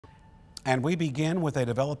And we begin with a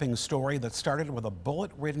developing story that started with a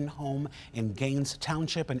bullet-ridden home in Gaines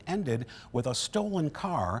Township and ended with a stolen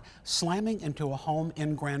car slamming into a home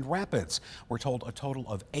in Grand Rapids. We're told a total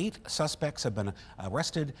of 8 suspects have been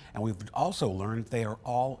arrested, and we've also learned they are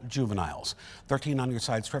all juveniles. 13 on your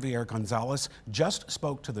side's Trevier Gonzalez just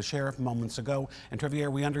spoke to the sheriff moments ago. And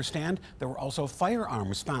Trevier, we understand there were also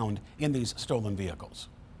firearms found in these stolen vehicles.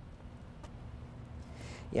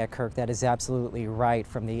 Yeah, Kirk, that is absolutely right.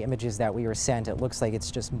 From the images that we were sent, it looks like it's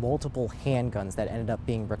just multiple handguns that ended up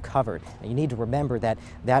being recovered. And you need to remember that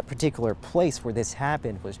that particular place where this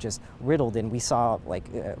happened was just riddled, and we saw,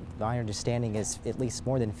 my understanding is at least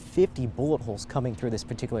more than 50 bullet holes coming through this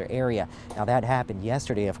particular area. Now, that happened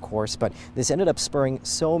yesterday, of course, but this ended up spurring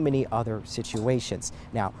so many other situations.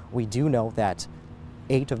 Now, we do know that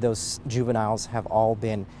 8 of those juveniles are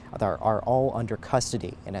all under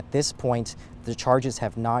custody, and at this point the charges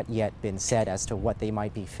have not yet been set as to what they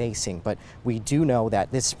might be facing. But we do know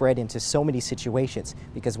that this spread into so many situations,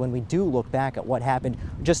 because when we do look back at what happened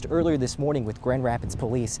just earlier this morning with Grand Rapids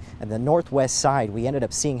Police and the northwest side, we ended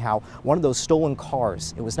up seeing how one of those stolen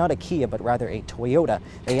cars, it was not a Kia but rather a Toyota,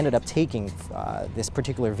 they ended up taking this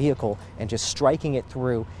particular vehicle and just striking it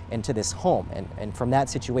through into this home. And from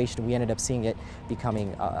that situation we ended up seeing it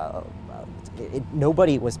becoming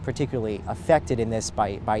nobody was particularly affected in this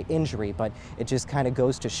by injury, but it just kind of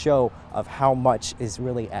goes to show of how much is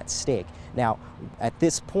really at stake. Now, at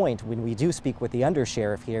this point, when we do speak with the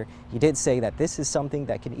undersheriff here, he did say that this is something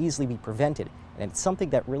that can easily be prevented, and it's something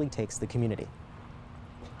that really takes the community.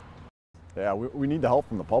 Yeah, we need the help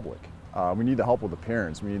from the public. We need the help with the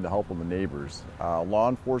parents. We need the help with the neighbors. Law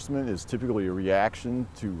enforcement is typically a reaction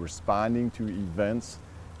to responding to events,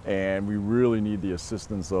 and we really need the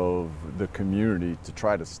assistance of the community to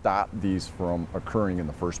try to stop these from occurring in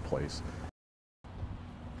the first place.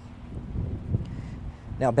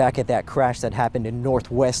 Now, back at that crash that happened in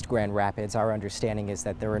northwest Grand Rapids, our understanding is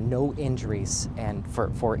that there are no injuries and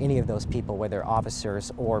for any of those people, whether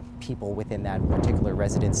officers or people within that particular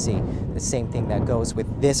residency. The same thing that goes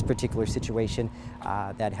with this particular situation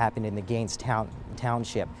that happened in the Gaines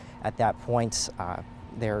Township. At that point,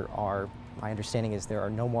 my understanding is there are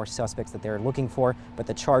no more suspects that they're looking for, but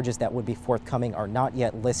the charges that would be forthcoming are not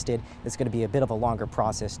yet listed. It's going to be a bit of a longer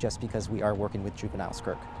process just because we are working with juveniles,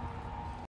 Kirk.